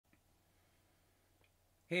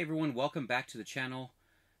Hey everyone, welcome back to the channel.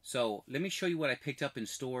 So let me show you what I picked up in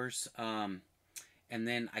stores, and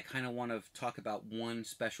then I kind of want to talk about one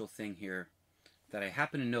special thing here that I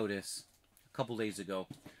happened to notice a couple days ago.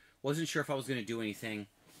 Wasn't sure if I was going to do anything,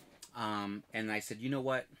 and I said, you know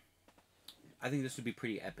what, I think this would be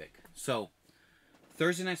pretty epic. So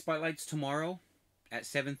Thursday night spotlights tomorrow at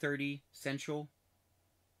 7:30 Central,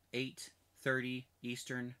 8:30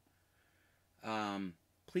 Eastern.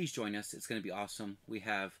 Please join us. It's going to be awesome. We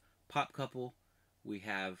have Pop Couple. We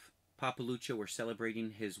have Papa LUCHA. We're celebrating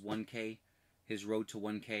his 1K, his road to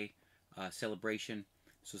 1K celebration.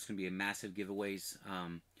 So it's going to be a massive giveaways.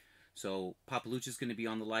 So Papa LUCHA is going to be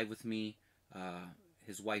on the live with me.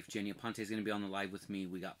 His wife, Jenny APONTE, is going to be on the live with me.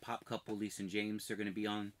 We got Pop Couple, Lisa and James. They're going to be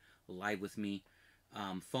on live with me.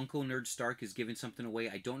 Funko Nerd Stark is giving something away.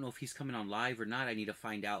 I don't know if he's coming on live or not. I need to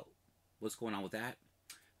find out what's going on with that.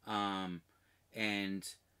 And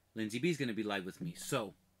Lindsay B is going to be live with me.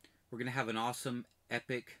 So we're going to have an awesome,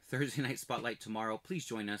 epic Thursday night spotlight tomorrow. Please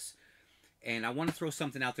join us. And I want to throw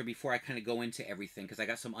something out there before I kind of go into everything, because I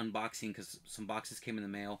got some unboxing, because some boxes came in the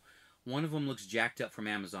mail. One of them looks jacked up from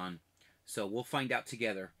Amazon. So we'll find out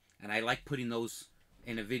together. And I like putting those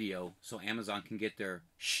in a video so Amazon can get their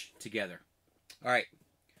shh together. All right.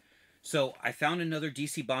 So I found another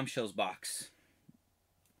DC Bombshells box.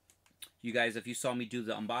 You guys, if you saw me do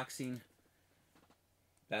the unboxing,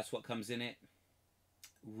 that's what comes in it.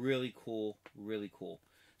 Really cool, really cool.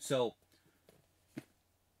 So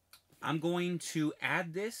I'm going to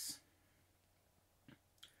add this.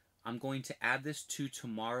 I'm going to add this to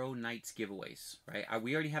tomorrow night's giveaways, right?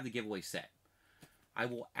 We already have the giveaway set. I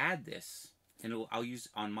will add this, and I'll use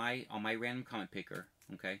on my random comment picker,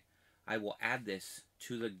 okay? I will add this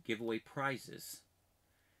to the giveaway prizes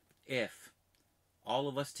if all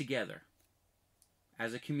of us together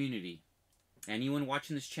as a community, anyone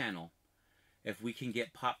watching this channel, if we can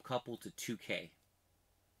get Pop Couple to 2K.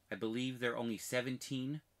 I believe they're only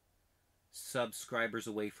 17 subscribers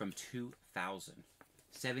away from 2,000.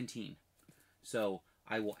 17. So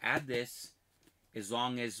I will add this as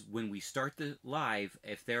long as when we start the live,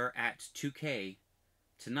 if they're at 2K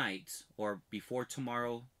tonight or before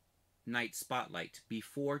tomorrow night spotlight,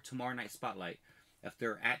 if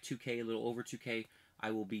they're at 2K, a little over 2K,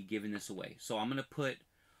 I will be giving this away. So I'm going to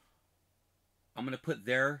put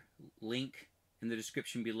their link in the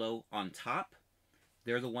description below on top.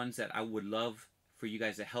 They're the ones that I would love for you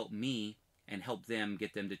guys to help me and help them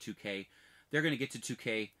get them to 2K. They're going to get to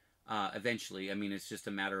 2K eventually. I mean, it's just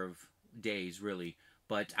a matter of days, really.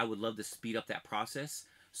 But I would love to speed up that process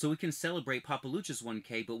so we can celebrate Papa LUCHA's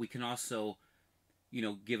 1K, but we can also, you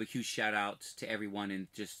know, give a huge shout out to everyone,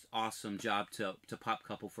 and just awesome job to Pop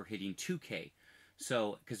Couple for hitting 2K.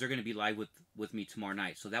 So, because they're going to be live with me tomorrow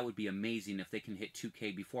night. So that would be amazing if they can hit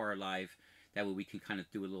 2K before our live. That way we can kind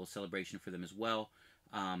of do a little celebration for them as well.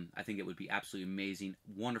 I think it would be absolutely amazing.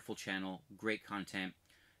 Wonderful channel. Great content.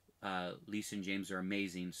 Lisa and James are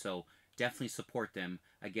amazing. So definitely support them.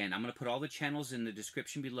 Again, I'm going to put all the channels in the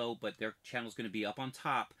description below, but their channel's going to be up on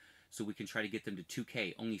top so we can try to get them to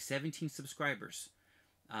 2K. Only 17 subscribers.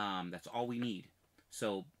 That's all we need.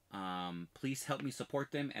 So please help me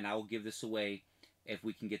support them, and I will give this away if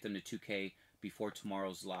we can get them to 2K before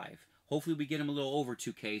tomorrow's live. Hopefully we get them a little over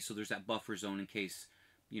 2K, so there's that buffer zone in case,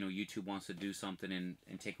 you know, YouTube wants to do something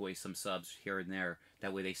and take away some subs here and there.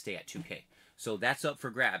 That way they stay at 2K. So that's up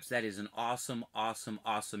for grabs. That is an awesome, awesome,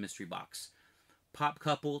 awesome mystery box. Pop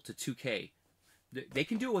Couple to 2K. They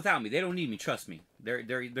can do it without me. They don't need me, trust me. They're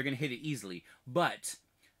going to hit it easily. But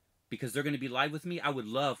because they're going to be live with me, I would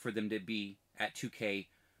love for them to be at 2K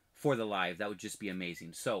for the live. That would just be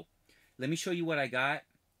amazing. So let me show you what I got.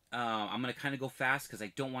 I'm going to kind of go fast because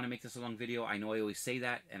I don't want to make this a long video. I know I always say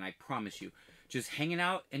that, and I promise you. Just hanging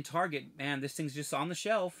out in Target, man, this thing's just on the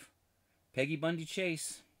shelf. Peggy Bundy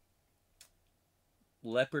Chase.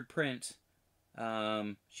 Leopard print.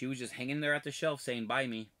 She was just hanging there at the shelf saying, buy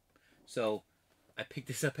me. So I picked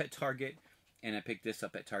this up at Target, and I picked this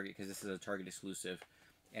up at Target because this is a Target exclusive.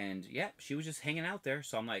 And, yeah, she was just hanging out there.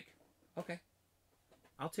 So I'm like, okay,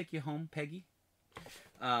 I'll take you home, Peggy.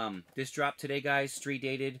 This dropped today, guys. Street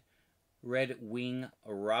dated Red Wing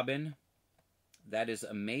Robin. That is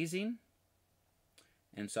amazing.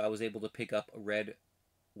 And so I was able to pick up a Red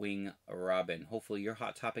Wing Robin. Hopefully your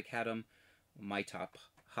Hot Topic had him. My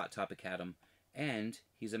Hot Topic had him. And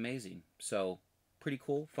he's amazing. So pretty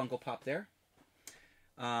cool. Funko Pop there.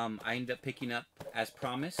 I ended up picking up, as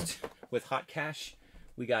promised, with Hot Cash.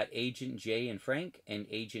 We got Agent J and Frank and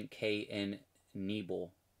Agent K and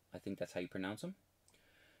Nebel. I think that's how you pronounce them.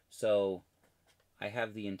 So I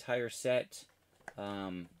have the entire set,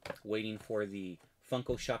 waiting for the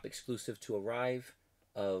Funko Shop exclusive to arrive.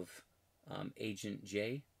 of Agent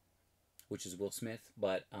J, which is Will Smith.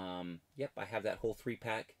 But yep, I have that whole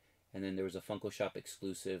 3-pack, and then there was a Funko Shop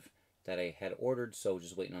exclusive that I had ordered, so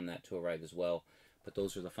just waiting on that to arrive as well. But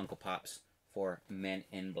those are the Funko Pops for Men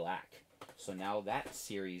in Black. So now that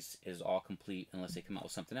series is all complete unless they come out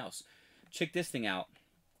with something else. Check this thing out.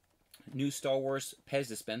 New Star Wars Pez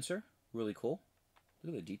dispenser. Really cool.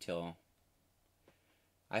 Look at the detail.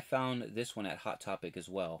 I found this one at Hot Topic as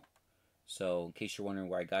well. So in case you're wondering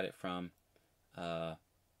where I got it from, Hot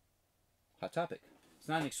Topic. It's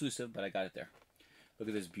not an exclusive, but I got it there. Look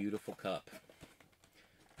at this beautiful cup.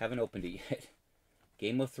 Haven't opened it yet.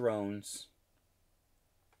 Game of Thrones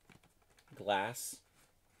glass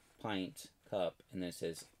pint cup, and then it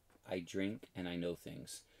says, "I drink and I know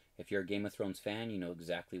things." If you're a Game of Thrones fan, you know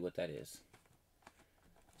exactly what that is.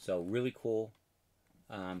 So really cool.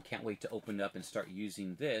 Can't wait to open it up and start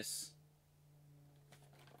using this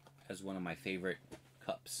as one of my favorite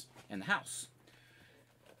cups in the house.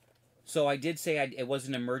 So I did say it was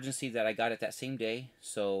an emergency that I got it that same day.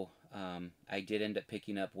 So I did end up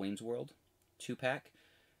picking up Wayne's World 2-pack.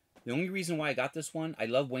 The only reason why I got this one, I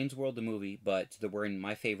love Wayne's World, the movie, but they're wearing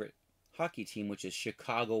my favorite hockey team, which is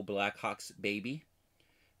Chicago Blackhawks, baby.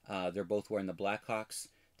 They're both wearing the Blackhawks.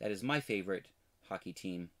 That is my favorite hockey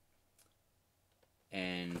team.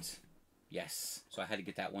 And yes, so I had to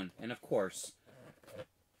get that one. And of course,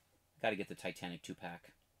 got to get the Titanic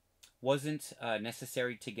 2-pack. Wasn't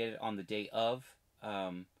necessary to get it on the day of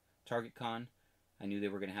Target Con. I knew they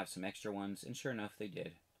were going to have some extra ones, and sure enough, they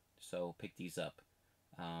did. So pick these up.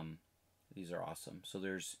 These are awesome. So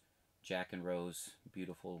there's Jack and Rose,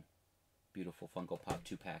 beautiful, beautiful Funko Pop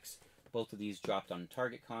 2-packs. Both of these dropped on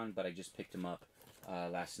Target Con, but I just picked them up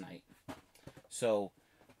last night. So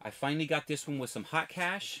I finally got this one with some hot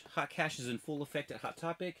cash. Hot cash is in full effect at Hot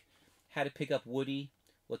Topic. Had to pick up Woody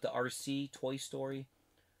with the RC Toy Story.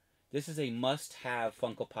 This is a must-have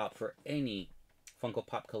Funko Pop for any Funko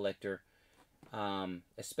Pop collector,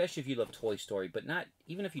 especially if you love Toy Story. But not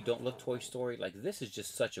even if you don't love Toy Story. Like, this is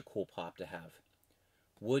just such a cool pop to have.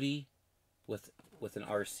 Woody with an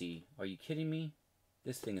RC. Are you kidding me?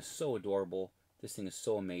 This thing is so adorable. This thing is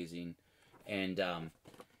so amazing. And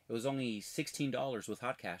it was only $16 with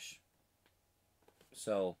hot cash.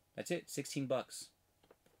 So that's it. 16 bucks.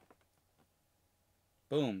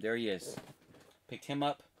 Boom. There he is. Picked him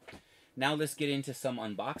up. Now let's get into some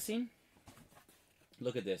unboxing.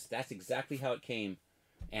 Look at this. That's exactly how it came,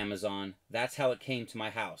 Amazon. That's how it came to my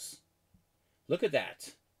house. Look at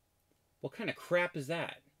that. What kind of crap is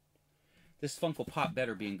that? This Funko Pop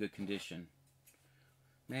better be in good condition.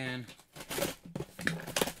 Man,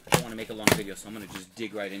 I don't want to make a long video, so I'm going to just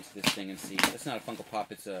dig right into this thing and see. It's not a Funko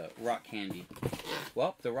Pop, it's a rock candy.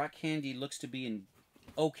 Well, the rock candy looks to be in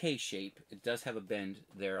okay shape. It does have a bend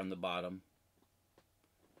there on the bottom.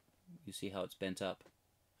 You see how it's bent up?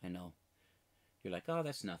 I know. You're like, oh,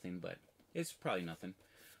 that's nothing, but it's probably nothing.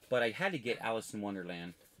 But I had to get Alice in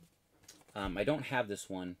Wonderland. I don't have this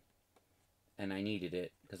one, and I needed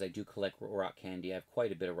it because I do collect rock candy. I have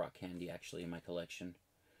quite a bit of rock candy, actually, in my collection.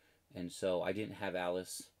 And so I didn't have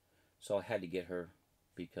Alice, so I had to get her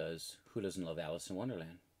because who doesn't love Alice in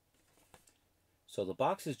Wonderland? So the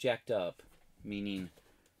box is jacked up, meaning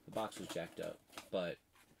the box was jacked up, but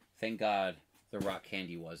thank God the rock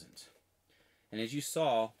candy wasn't. And as you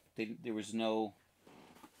saw, there was no,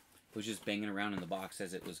 it was just banging around in the box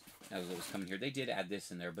as it was coming here. They did add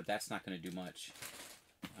this in there, but that's not going to do much.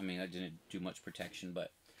 I mean, I didn't do much protection,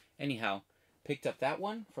 but anyhow, picked up that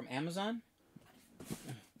one from Amazon.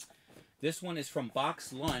 This one is from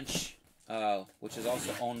Box Lunch, which is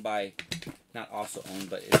also owned by, not also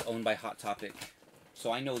owned, but is owned by Hot Topic.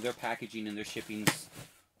 So I know their packaging and their shipping's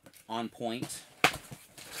on point.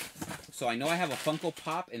 So I know I have a Funko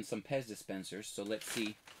Pop and some Pez dispensers. So let's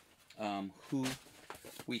see who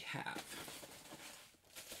we have.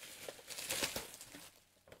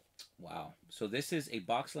 Wow. So this is a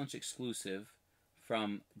Box Lunch exclusive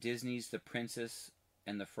from Disney's The Princess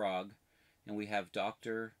and the Frog. And we have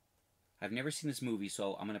Dr. I've never seen this movie,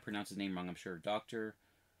 so I'm going to pronounce his name wrong, I'm sure. Dr.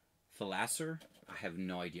 Philasser? I have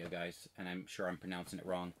no idea, guys. And I'm sure I'm pronouncing it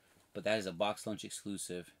wrong. But that is a Box Lunch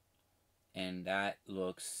exclusive. And that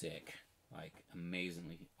looks sick. Like,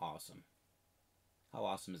 amazingly awesome. How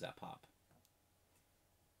awesome is that pop?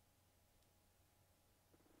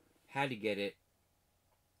 Had to get it.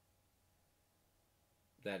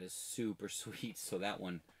 That is super sweet. So that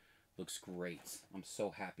one looks great. I'm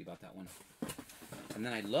so happy about that one. And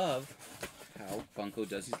then I love how Funko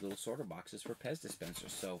does these little sorter boxes for Pez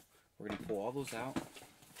dispensers. So we're going to pull all those out.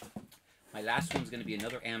 My last one's going to be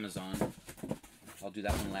another Amazon. I'll do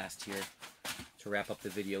that one last here. to wrap up the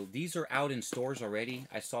video. These are out in stores already.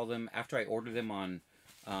 I saw them after I ordered them on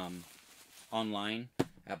online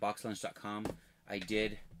at boxlunch.com. I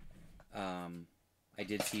did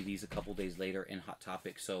see these a couple days later in Hot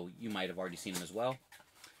Topic, so you might have already seen them as well.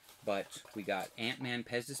 But we got Ant-Man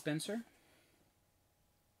Pez dispenser.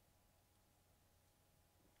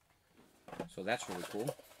 So that's really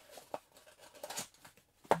cool.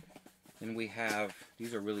 Then we have,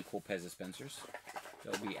 these are really cool Pez dispensers.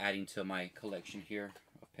 They'll be adding to my collection here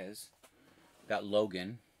of Pez. Got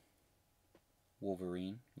Logan.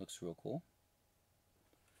 Wolverine. Looks real cool.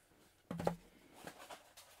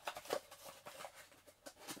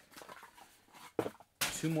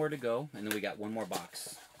 Two more to go, and then we got one more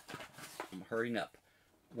box. I'm hurrying up.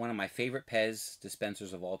 One of my favorite Pez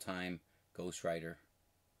dispensers of all time, Ghost Rider.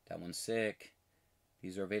 That one's sick.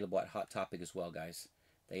 These are available at Hot Topic as well, guys.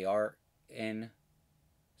 They are in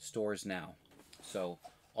stores now. So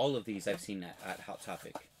all of these I've seen at Hot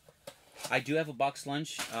Topic. I do have a box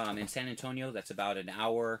lunch in San Antonio. That's about an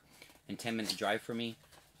hour and 10-minute drive for me.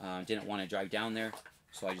 Didn't want to drive down there,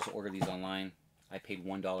 so I just ordered these online. I paid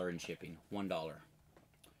 $1 in shipping. $1.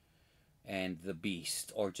 And the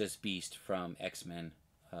Beast, or just Beast from X-Men.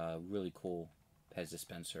 Really cool Pez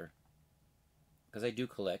dispenser. Because I do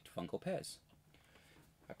collect Funko Pez.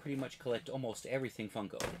 I pretty much collect almost everything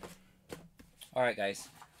Funko. Alright guys,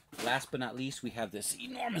 last but not least, we have this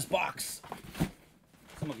enormous box.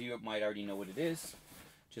 Some of you might already know what it is,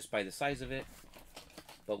 just by the size of it.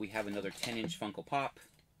 But we have another 10-inch Funko Pop.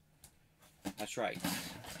 That's right,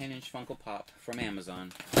 10-inch Funko Pop from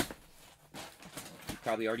Amazon. You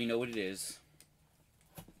probably already know what it is.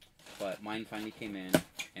 But mine finally came in,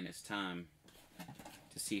 and it's time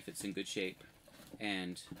to see if it's in good shape.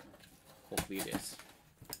 And hopefully it is.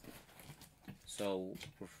 So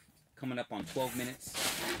we're coming up on 12 minutes.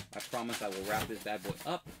 I promise I will wrap this bad boy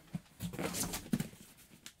up.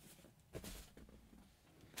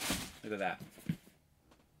 Look at that.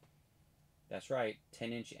 That's right,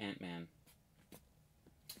 10-inch Ant-Man.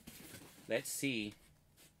 Let's see.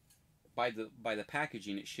 By the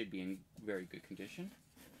packaging, it should be in very good condition.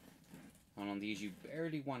 And on these, you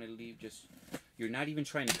barely want to leave just. You're not even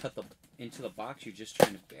trying to cut into the box. You're just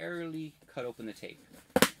trying to barely cut open the tape,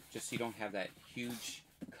 just so you don't have that huge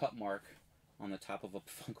cut mark on the top of a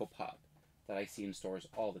Funko Pop that I see in stores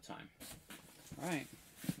all the time. All right,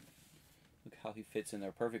 look how he fits in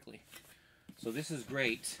there perfectly. So this is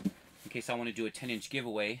great in case I want to do a 10-inch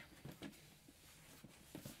giveaway.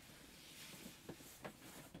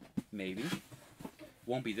 Maybe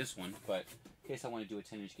won't be this one, but in case I want to do a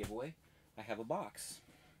 10-inch giveaway, I have a box.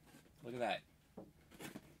 Look at that.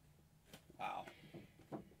 Wow.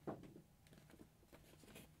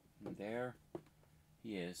 And there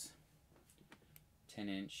he is.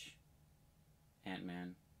 10-inch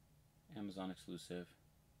Ant-Man. Amazon exclusive.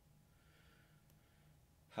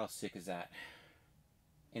 How sick is that?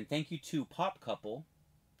 And thank you to Pop Couple,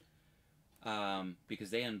 because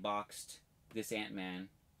they unboxed this Ant-Man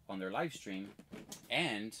on their live stream,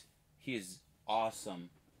 and he is awesome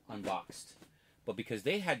unboxed. But because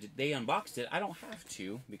they unboxed it, I don't have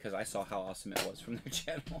to, because I saw how awesome it was from their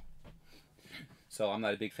channel. So I'm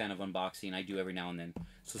not a big fan of unboxing. I do every now and then.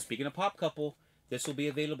 So speaking of Pop Couple, this will be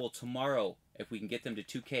available tomorrow if we can get them to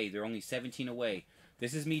 2K. They're only 17 away.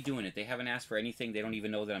 This is me doing it. They haven't asked for anything. They don't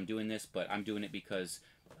even know that I'm doing this, but I'm doing it because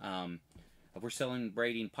we're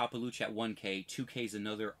celebrating Papa Lucha at 1K. 2K is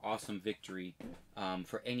another awesome victory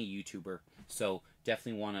for any YouTuber. So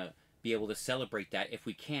definitely want to be able to celebrate that if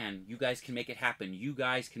we can. You guys can make it happen. You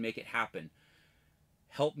guys can make it happen.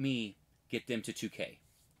 Help me get them to 2K.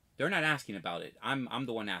 They're not asking about it. I'm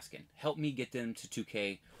the one asking. Help me get them to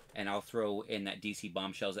 2K, and I'll throw in that DC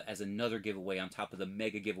Bombshells as another giveaway on top of the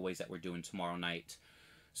mega giveaways that we're doing tomorrow night.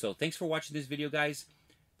 So thanks for watching this video, guys.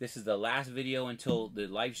 This is the last video until the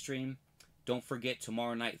live stream. Don't forget,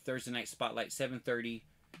 tomorrow night, Thursday Night Spotlight, 7:30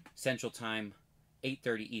 Central Time,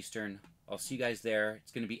 8:30 Eastern. I'll see you guys there.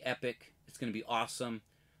 It's going to be epic. It's going to be awesome.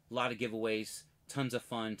 A lot of giveaways, tons of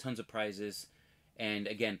fun, tons of prizes. And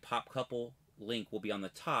again, Pop Couple link will be on the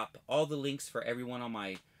top. All the links for everyone on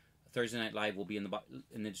my Thursday Night Live will be in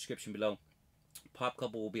the description below. Pop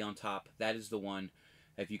Couple will be on top. That is the one.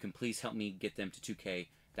 If you can please help me get them to 2K,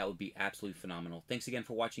 that would be absolutely phenomenal. Thanks again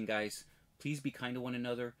for watching, guys. Please be kind to one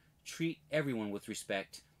another. Treat everyone with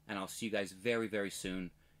respect. And I'll see you guys very, very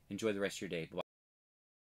soon. Enjoy the rest of your day. Bye-bye.